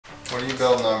What are you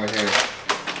building over here?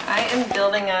 I am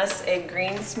building us a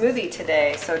green smoothie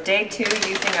today. So day 2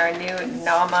 using our new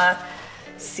Nama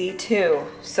C2.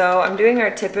 So I'm doing our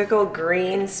typical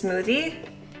green smoothie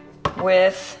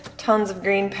with tons of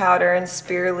green powder and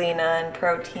spirulina and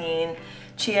protein,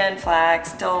 chia and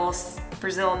flax, dulse,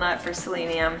 Brazil nut for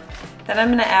selenium. Then I'm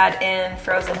gonna add in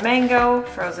frozen mango,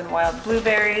 frozen wild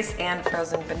blueberries, and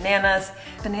frozen bananas.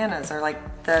 Bananas are like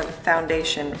the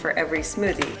foundation for every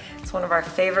smoothie. It's one of our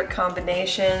favorite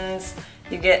combinations.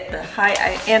 You get the high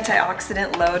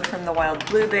antioxidant load from the wild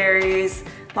blueberries,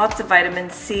 lots of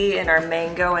vitamin C in our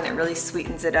mango, and it really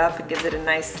sweetens it up and gives it a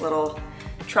nice little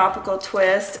tropical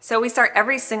twist. So we start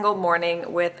every single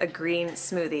morning with a green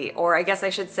smoothie, or I guess I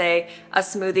should say a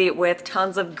smoothie with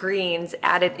tons of greens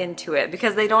added into it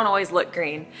because they don't always look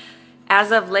green.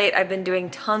 As of late, I've been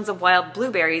doing tons of wild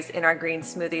blueberries in our green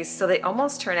smoothies, so they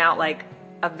almost turn out like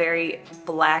a very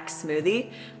black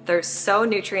smoothie. They're so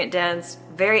nutrient dense,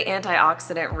 very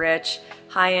antioxidant rich,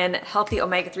 high in healthy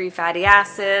omega-3 fatty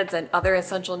acids and other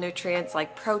essential nutrients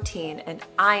like protein and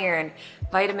iron,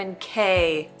 vitamin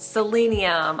K,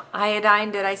 selenium,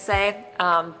 iodine, did I say?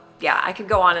 Yeah, I could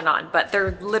go on, but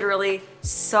they're literally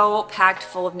so packed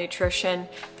full of nutrition.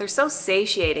 They're so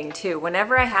satiating too.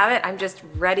 Whenever I have it, I'm just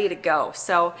ready to go.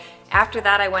 So after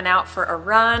that, I went out for a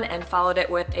run and followed it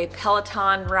with a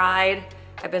Peloton ride.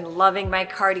 I've been loving my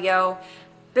cardio.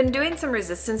 Been doing some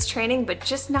resistance training, but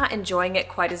just not enjoying it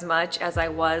quite as much as I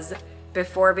was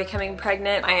before becoming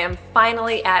pregnant. I am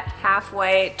finally at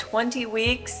halfway, 20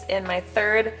 weeks in my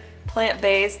 3rd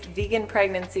plant-based vegan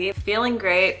pregnancy. Feeling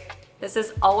great. This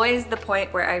is always the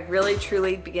point where I really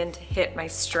truly begin to hit my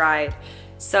stride.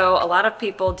 So a lot of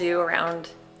people do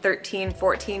around 13,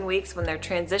 14 weeks when they're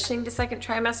transitioning to 2nd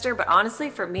trimester, but honestly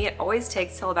for me it always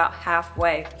takes till about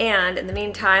halfway. And in the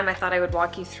meantime, I thought I would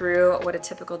walk you through what a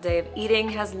typical day of eating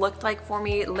has looked like for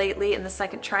me lately in the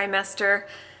 2nd trimester.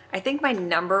 I think my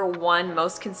 #1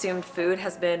 most consumed food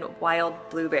has been wild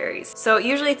blueberries. So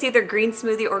usually it's either green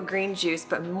smoothie or green juice,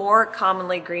 but more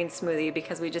commonly green smoothie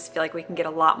because we just feel like we can get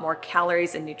a lot more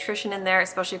calories and nutrition in there,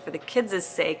 especially for the kids'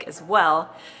 sake as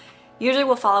well. Usually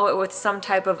we'll follow it with some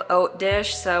type of oat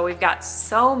dish, so we've got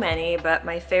so many, but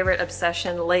my favorite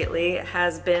obsession lately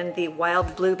has been the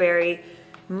wild blueberry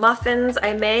muffins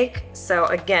I make. So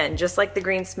again, just like the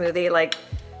green smoothie, like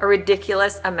a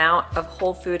ridiculous amount of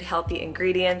whole food healthy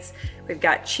ingredients. We've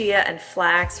got chia and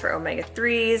flax for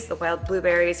omega-3s, the wild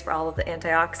blueberries for all of the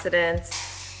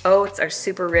antioxidants. Oats are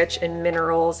super rich in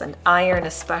minerals and iron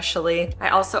especially. I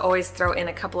also always throw in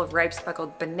a couple of ripe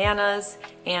speckled bananas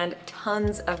and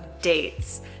tons of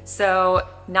dates. So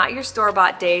not your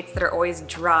store-bought dates that are always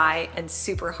dry and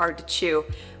super hard to chew.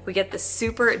 We get the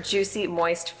super juicy,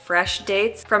 moist, fresh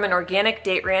dates from an organic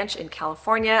date ranch in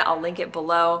California. I'll link it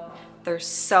below. They're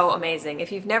so amazing.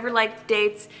 If you've never liked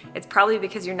dates, it's probably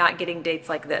because you're not getting dates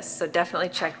like this, so definitely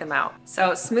check them out.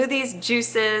 So smoothies,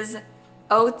 juices,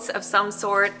 oats of some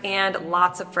sort, and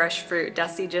lots of fresh fruit.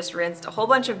 Dusty just rinsed a whole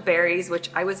bunch of berries, which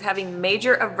I was having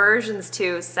major aversions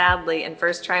to, sadly, in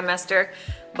 1st trimester,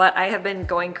 but I have been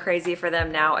going crazy for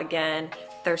them now again.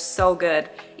 They're so good.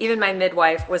 Even my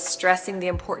midwife was stressing the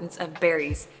importance of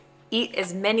berries. Eat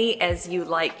as many as you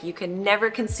like. You can never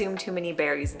consume too many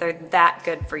berries. They're that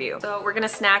good for you. So we're gonna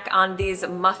snack on these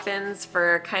muffins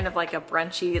for kind of like a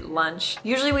brunchy lunch.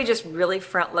 Usually we just really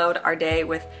front load our day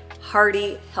with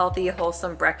hearty, healthy,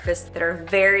 wholesome breakfasts that are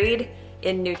varied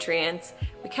in nutrients.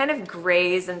 We kind of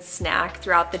graze and snack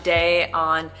throughout the day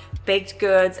on baked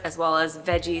goods as well as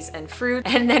veggies and fruit.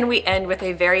 And then we end with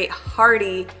a very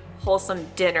hearty, wholesome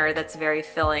dinner that's very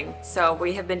filling. So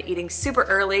we have been eating super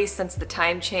early since the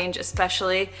time change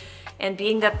especially, and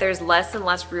being that there's less and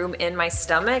less room in my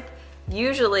stomach,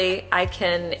 usually I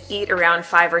can eat around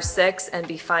 5 or 6 and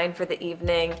be fine for the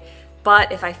evening.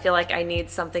 But if I feel like I need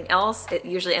something else, it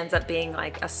usually ends up being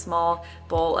like a small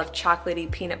bowl of chocolatey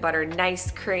peanut butter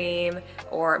nice cream,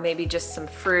 or maybe just some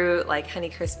fruit like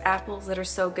Honeycrisp apples that are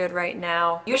so good right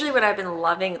now. Usually what I've been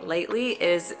loving lately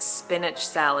is spinach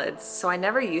salads. So I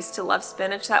never used to love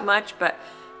spinach that much, but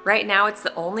right now it's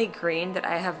the only green that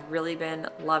I have really been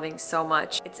loving so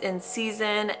much. It's in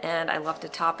season and I love to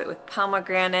top it with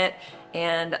pomegranate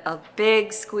and a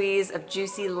big squeeze of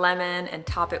juicy lemon and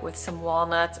top it with some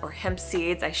walnuts or hemp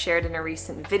seeds I shared in a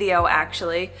recent video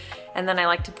actually. And then I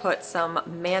like to put some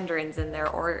mandarins in there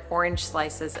or orange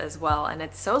slices as well. And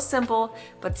it's so simple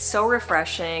but so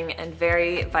refreshing and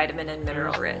very vitamin and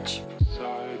mineral rich.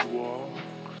 Sidewalk,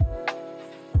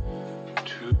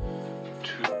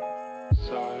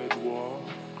 sidewalk,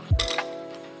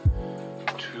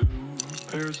 2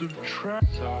 pairs of tracks.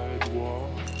 Sidewalk,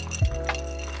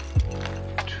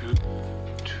 2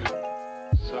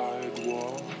 sidewalk.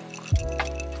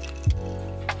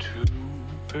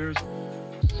 pairs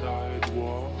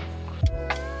sidewalk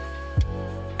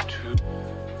to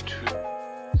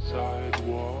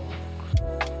sidewalk.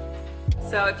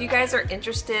 So if you guys are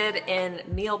interested in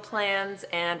meal plans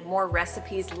and more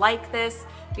recipes like this,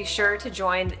 be sure to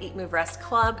join the EatMoveRest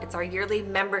Club. It's our yearly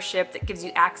membership that gives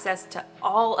you access to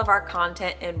all of our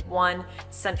content in one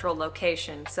central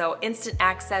location. So instant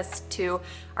access to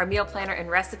our meal planner and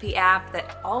recipe app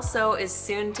that also is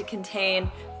soon to contain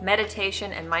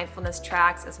meditation and mindfulness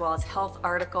tracks, as well as health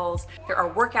articles. There are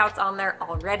workouts on there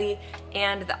already,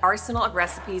 and the arsenal of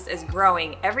recipes is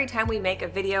growing. Every time we make a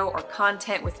video or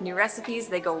content with new recipes,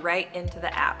 they go right into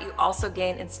the app. You also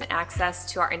gain instant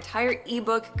access to our entire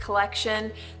ebook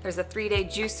collection. There's a 3-day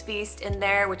juice feast in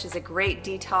there, which is a great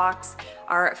detox.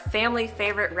 Our family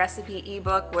favorite recipe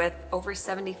ebook with over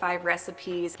 75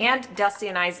 recipes, and Dusty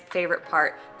and I's favorite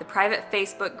part, the private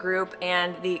Facebook group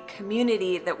and the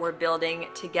community that we're building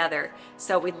together.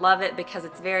 So we love it because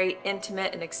it's very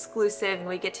intimate and exclusive, and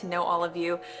we get to know all of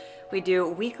you. We do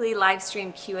weekly live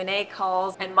stream Q&A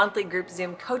calls and monthly group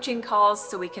Zoom coaching calls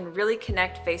so we can really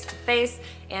connect face to face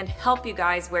and help you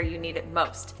guys where you need it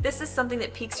most. If this is something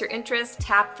that piques your interest,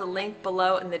 tap the link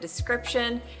below in the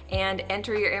description and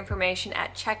enter your information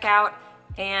at checkout,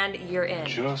 and you're in.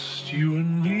 Just you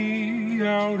and me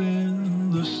out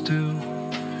in the still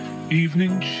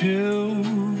evening chill,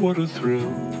 what a thrill.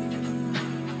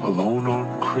 Alone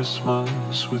on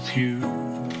Christmas with you.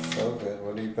 So good.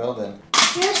 What are you building?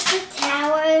 Just a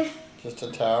tower. Just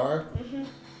a tower? Mhm.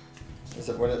 Is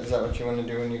that what you want to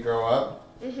do when you grow up?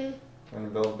 Mhm. You want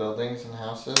to build buildings and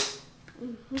houses?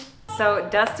 So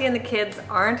Dusty and the kids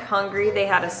aren't hungry. They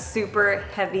had a super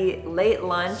heavy late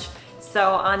lunch.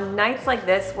 So on nights like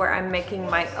this where I'm making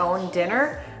my own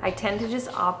dinner, I tend to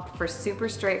just opt for super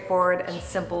straightforward and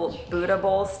simple Buddha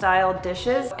bowl style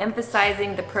dishes.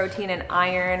 Emphasizing the protein and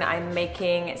iron, I'm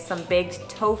making some baked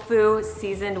tofu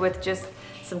seasoned with just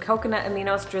some coconut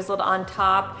aminos drizzled on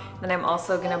top. Then I'm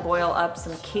also gonna boil up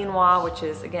some quinoa, which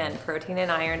is again protein and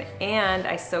iron. And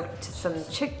I soaked some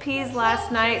chickpeas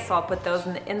last night, so I'll put those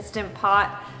in the Instant Pot.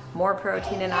 More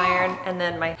protein and iron. And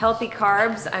then my healthy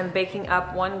carbs, I'm baking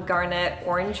up 1 garnet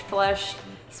orange flesh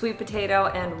sweet potato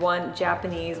and 1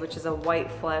 Japanese, which is a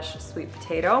white flesh sweet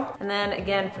potato. And then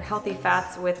again, for healthy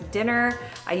fats with dinner,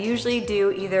 I usually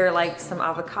do either like some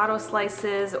avocado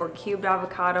slices or cubed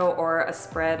avocado or a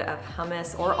spread of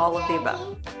hummus or all of the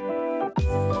above.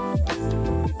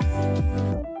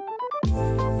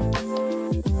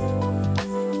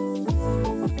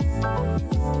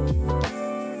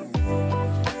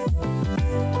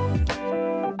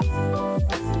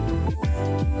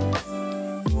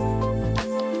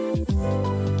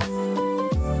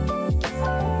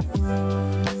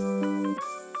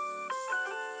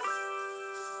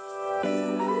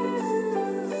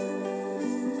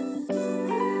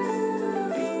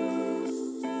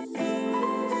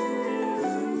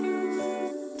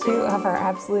 Two of our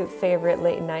absolute favorite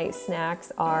late night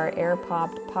snacks are air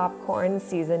popped popcorn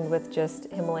seasoned with just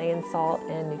Himalayan salt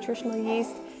and nutritional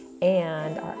yeast.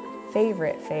 And our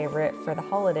favorite for the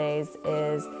holidays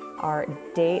is our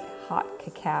date hot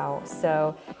cacao.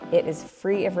 So it is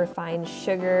free of refined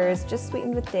sugars, just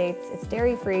sweetened with dates. It's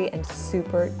dairy free and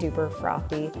super duper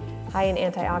frothy. High in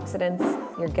antioxidants,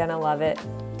 you're gonna love it.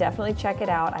 Definitely check it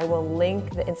out. I will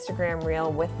link the Instagram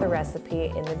reel with the recipe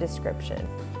in the description.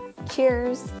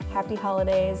 Cheers, happy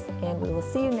holidays, and we will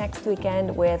see you next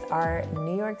weekend with our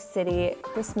New York City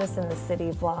Christmas in the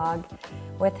City vlog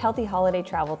with healthy holiday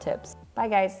travel tips. Bye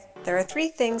guys. There are 3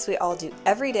 things we all do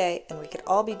every day and we could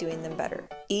all be doing them better.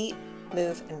 Eat,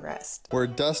 move, and rest. We're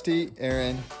Dusty,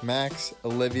 Erin, Max,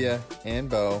 Olivia, and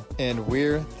Bo, and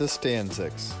we're the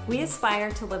Stanzics. We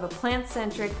aspire to live a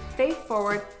plant-centric,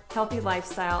 faith-forward, healthy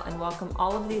lifestyle and welcome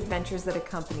all of the adventures that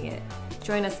accompany it.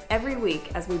 Join us every week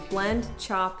as we blend,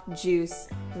 chop, juice,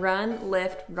 run,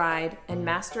 lift, ride, and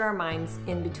master our minds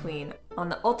in between on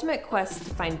the ultimate quest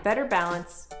to find better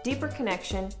balance, deeper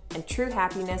connection, and true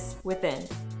happiness within.